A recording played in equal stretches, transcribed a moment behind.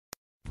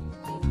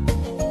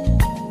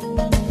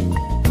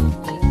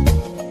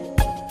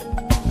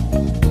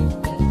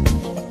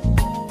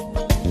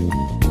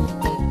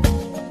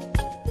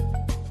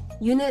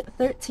Unit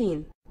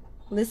 13.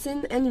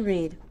 Listen and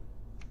read.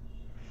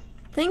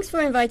 Thanks for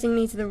inviting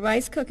me to the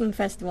rice cooking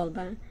festival,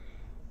 Ba.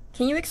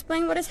 Can you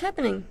explain what is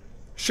happening?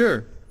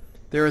 Sure.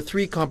 There are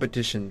 3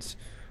 competitions: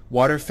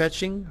 water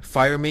fetching,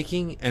 fire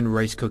making, and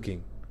rice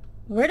cooking.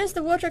 Where does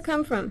the water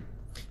come from?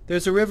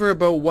 There's a river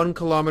about 1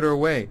 kilometer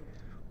away.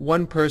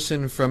 One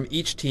person from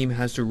each team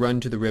has to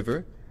run to the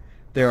river.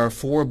 There are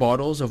 4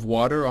 bottles of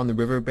water on the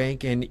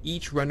riverbank, and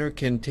each runner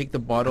can take the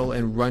bottle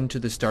and run to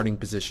the starting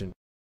position.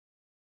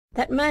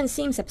 That man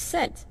seems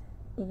upset.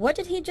 What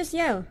did he just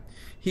yell?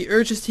 He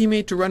urged his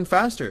teammate to run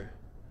faster.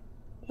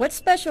 What's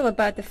special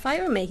about the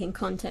fire-making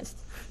contest?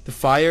 The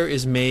fire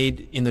is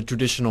made in the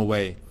traditional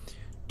way.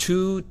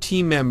 2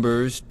 team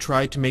members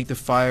try to make the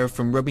fire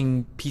from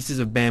rubbing pieces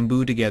of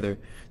bamboo together.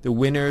 The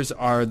winners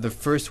are the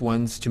first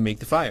ones to make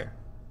the fire.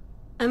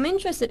 I'm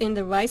interested in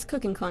the rice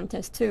cooking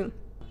contest too.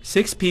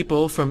 6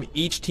 people from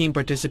each team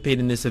participate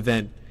in this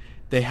event.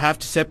 They have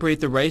to separate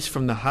the rice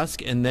from the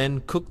husk and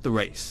then cook the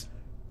rice.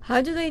 How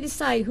do they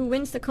decide who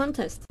wins the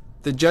contest?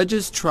 The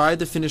judges try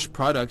the finished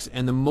products,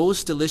 and the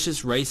most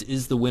delicious rice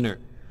is the winner.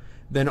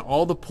 Then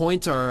all the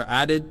points are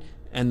added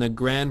and the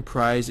grand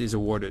prize is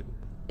awarded.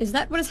 Is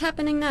that what is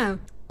happening now?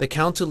 The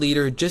council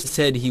leader just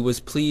said he was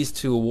pleased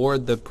to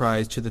award the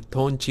prize to the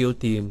Thôn Chiêu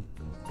team.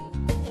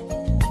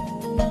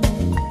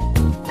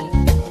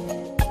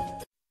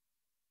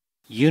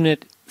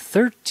 Unit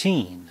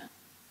 13.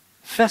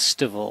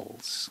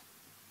 Festivals.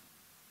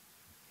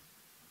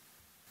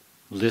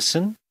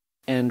 Listen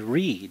and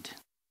read.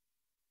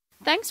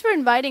 Thanks for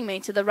inviting me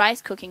to the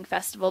rice cooking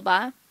festival,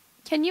 Ba.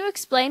 Can you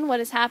explain what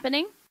is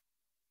happening?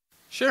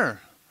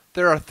 Sure.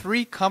 There are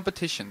 3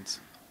 competitions: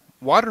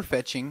 water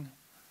fetching,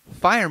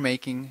 fire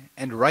making,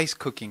 and rice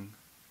cooking.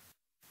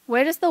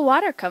 Where does the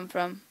water come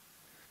from?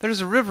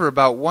 There's a river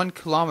about 1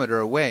 kilometer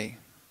away.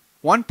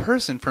 One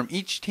person from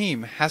each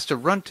team has to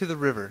run to the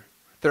river.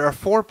 There are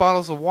 4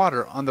 bottles of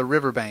water on the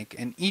riverbank,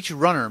 and each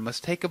runner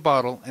must take a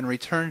bottle and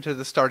return to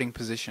the starting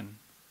position.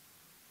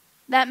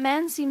 That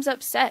man seems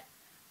upset.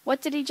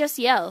 What did he just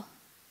yell?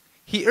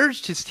 He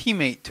urged his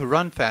teammate to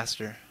run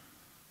faster.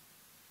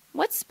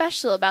 What's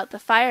special about the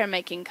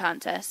fire-making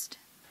contest?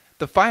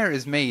 The fire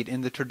is made in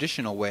the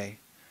traditional way.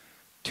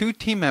 2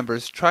 team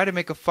members try to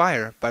make a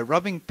fire by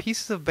rubbing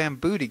pieces of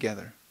bamboo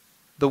together.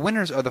 The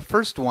winners are the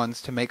first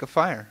ones to make a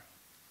fire.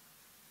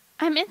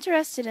 I'm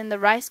interested in the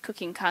rice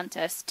cooking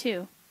contest,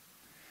 too.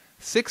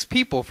 6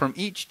 people from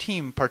each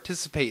team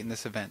participate in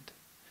this event.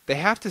 They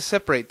have to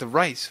separate the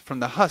rice from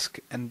the husk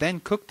and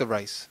then cook the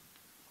rice.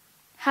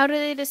 How do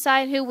they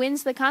decide who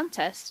wins the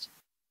contest?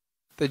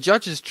 The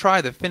judges try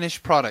the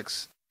finished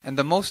products, and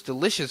the most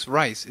delicious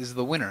rice is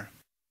the winner.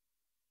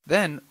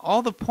 Then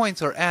all the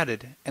points are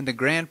added and the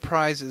grand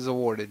prize is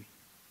awarded.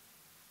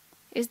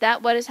 Is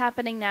that what is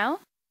happening now?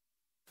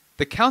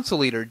 The council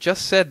leader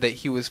just said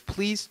that he was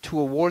pleased to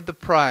award the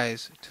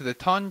prize to the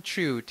Thôn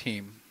Chiêu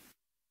team.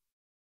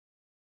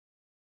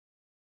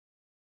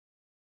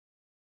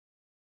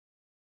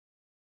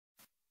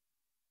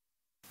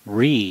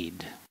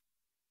 Read.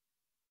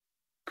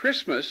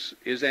 Christmas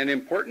is an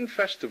important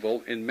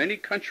festival in many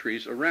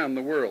countries around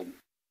the world.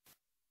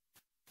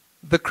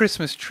 The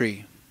Christmas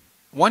tree.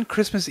 One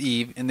Christmas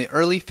Eve in the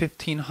early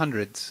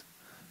 1500s,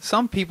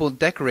 some people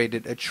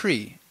decorated a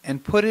tree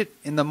and put it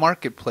in the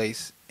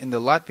marketplace in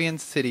the Latvian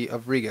city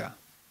of Riga.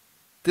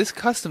 This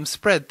custom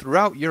spread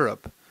throughout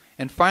Europe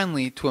and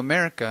finally to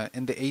America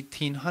in the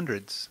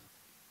 1800s.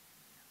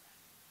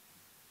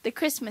 The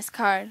Christmas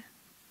card.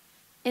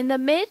 In the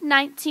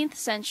mid-19th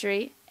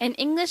century, an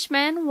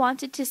Englishman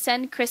wanted to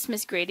send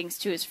Christmas greetings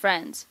to his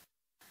friends,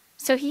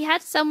 so he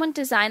had someone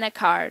design a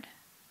card.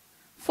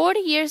 40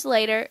 years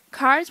later,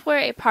 cards were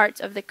a part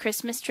of the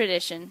Christmas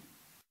tradition.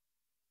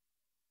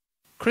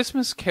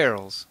 Christmas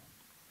carols.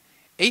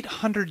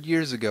 800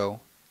 years ago,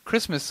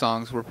 Christmas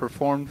songs were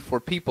performed for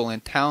people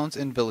in towns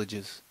and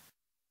villages.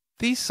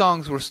 These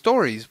songs were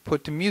stories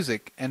put to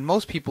music, and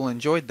most people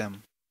enjoyed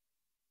them.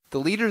 The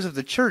leaders of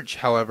the church,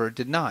 however,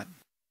 did not.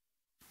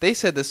 They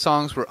said the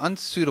songs were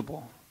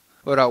unsuitable,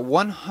 but about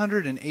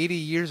 180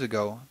 years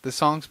ago, the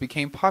songs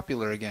became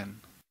popular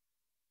again.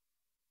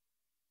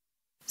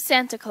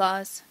 Santa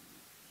Claus.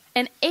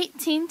 In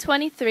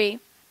 1823,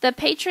 the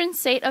patron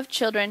saint of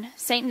children,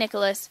 St.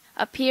 Nicholas,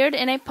 appeared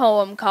in a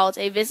poem called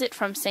A Visit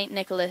from St.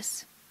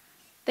 Nicholas.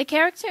 The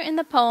character in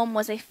the poem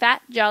was a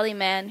fat, jolly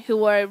man who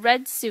wore a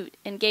red suit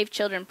and gave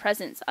children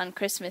presents on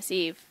Christmas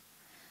Eve.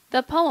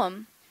 The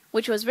poem,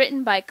 which was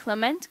written by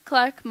Clement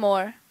Clark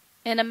Moore,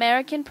 an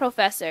American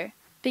professor,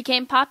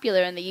 became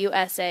popular in the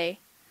USA.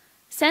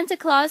 Santa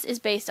Claus is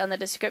based on the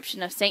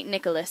description of St.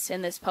 Nicholas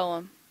in this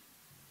poem.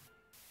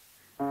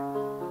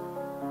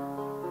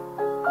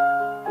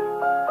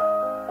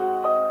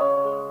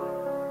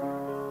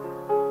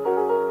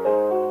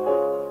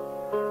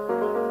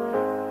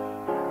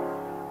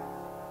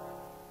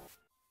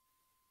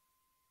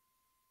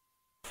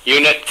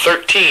 Unit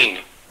 13.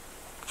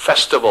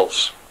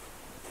 Festivals.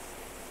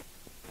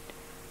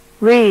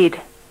 Read.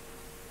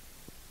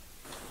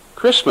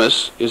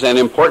 Christmas is an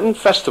important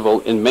festival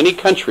in many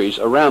countries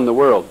around the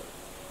world.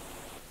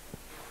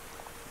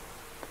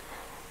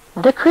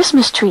 The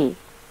Christmas tree.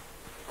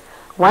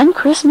 One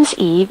Christmas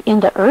Eve in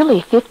the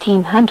early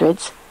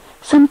 1500s,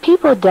 some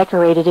people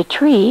decorated a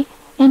tree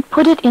and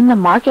put it in the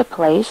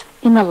marketplace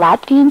in the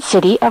Latvian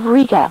city of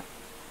Riga.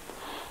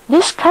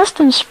 This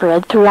custom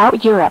spread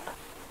throughout Europe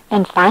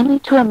and finally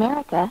to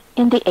America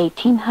in the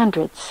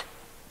 1800s.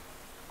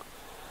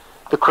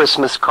 The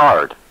Christmas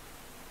card.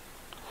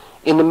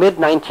 In the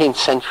mid-19th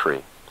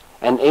century,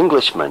 an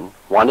Englishman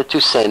wanted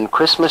to send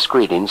Christmas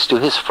greetings to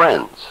his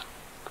friends.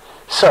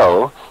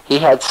 So he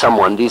had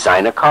someone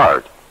design a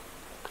card.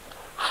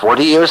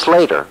 40 years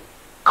later,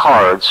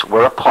 cards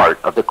were a part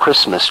of the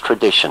Christmas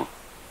tradition.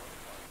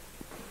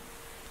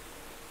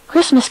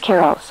 Christmas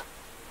carols.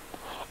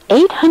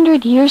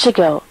 800 years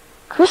ago,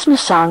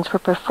 Christmas songs were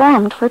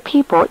performed for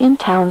people in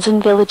towns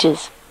and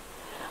villages.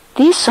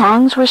 These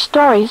songs were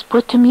stories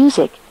put to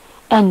music,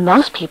 and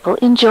most people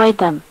enjoyed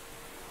them.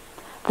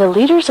 The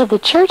leaders of the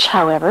church,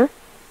 however,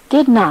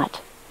 did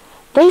not.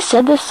 They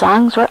said the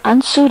songs were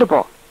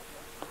unsuitable.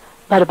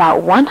 But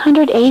about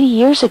 180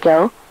 years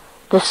ago,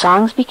 the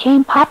songs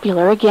became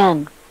popular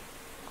again.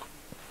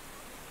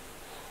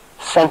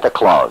 Santa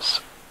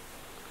Claus.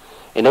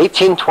 In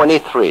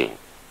 1823,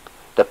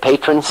 the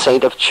patron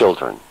saint of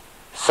children,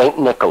 St.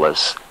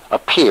 Nicholas,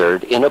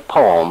 appeared in a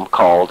poem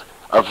called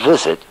A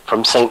Visit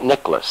from St.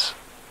 Nicholas.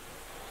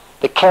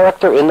 The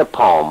character in the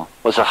poem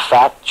was a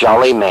fat,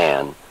 jolly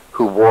man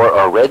who wore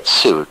a red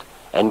suit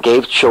and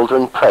gave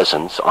children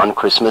presents on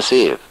Christmas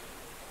Eve.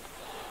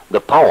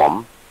 The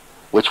poem,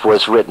 which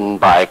was written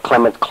by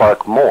Clement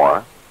Clark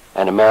Moore,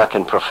 an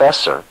American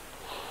professor,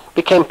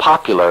 became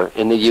popular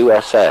in the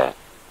USA.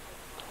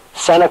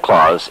 Santa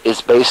Claus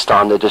is based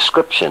on the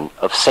description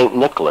of St.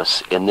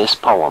 Nicholas in this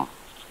poem.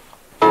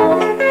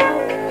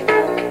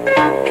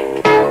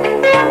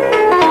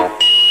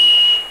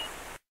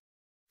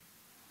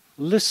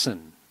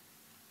 Listen.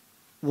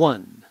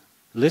 1.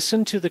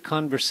 Listen to the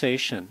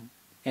conversation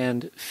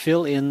and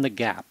fill in the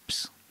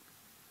gaps.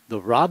 The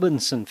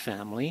Robinson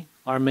family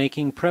are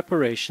making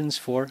preparations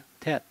for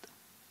Tet.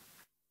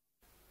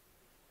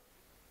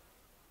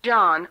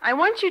 John, I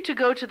want you to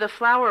go to the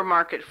flower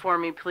market for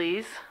me,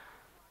 please.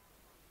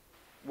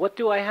 What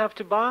do I have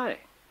to buy?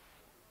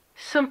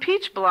 Some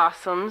peach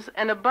blossoms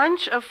and a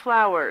bunch of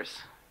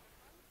flowers.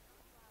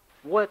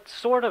 What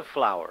sort of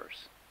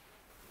flowers?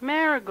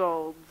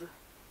 Marigolds,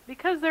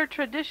 because they're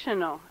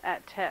traditional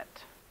at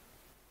Tet.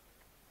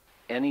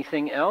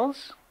 Anything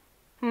else?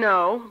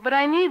 No, but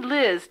I need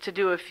Liz to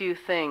do a few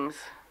things.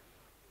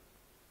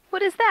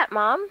 What is that,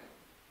 Mom?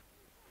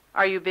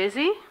 Are you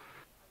busy?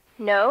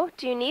 No.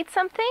 Do you need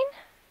something?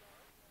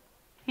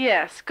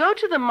 Yes, go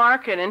to the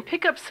market and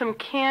pick up some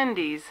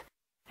candies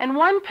and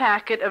 1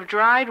 packet of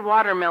dried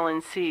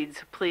watermelon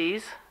seeds,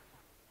 please.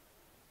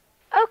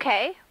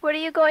 Okay. What are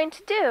you going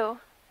to do?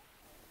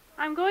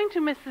 I'm going to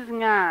Mrs.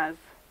 Ngaz.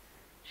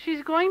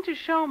 She's going to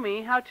show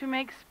me how to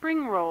make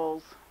spring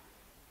rolls.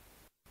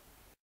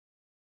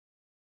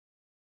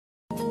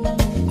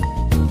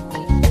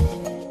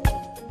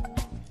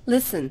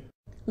 Listen.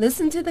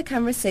 Listen to the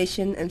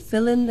conversation and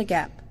fill in the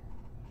gap.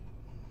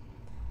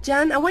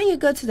 John, I want you to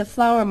go to the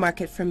flower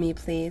market for me,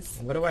 please.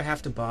 What do I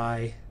have to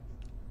buy?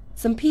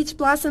 Some peach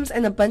blossoms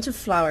and a bunch of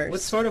flowers.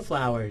 What sort of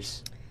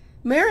flowers?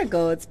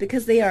 Marigolds,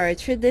 because they are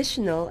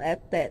traditional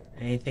at Tet.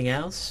 Anything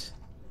else?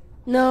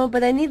 No,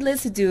 but I need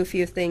Liz to do a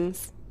few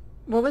things.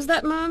 What was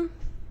that, Mom?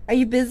 Are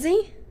you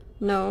busy?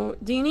 No.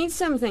 Do you need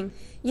something?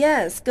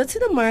 Yes, go to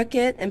the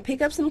market and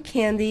pick up some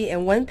candy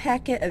and 1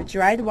 packet of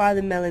dried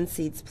watermelon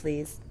seeds,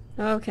 please.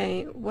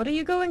 Okay. What are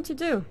you going to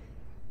do?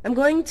 I'm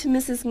going to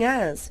Mrs.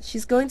 Ngaz.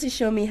 She's going to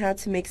show me how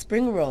to make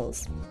spring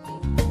rolls.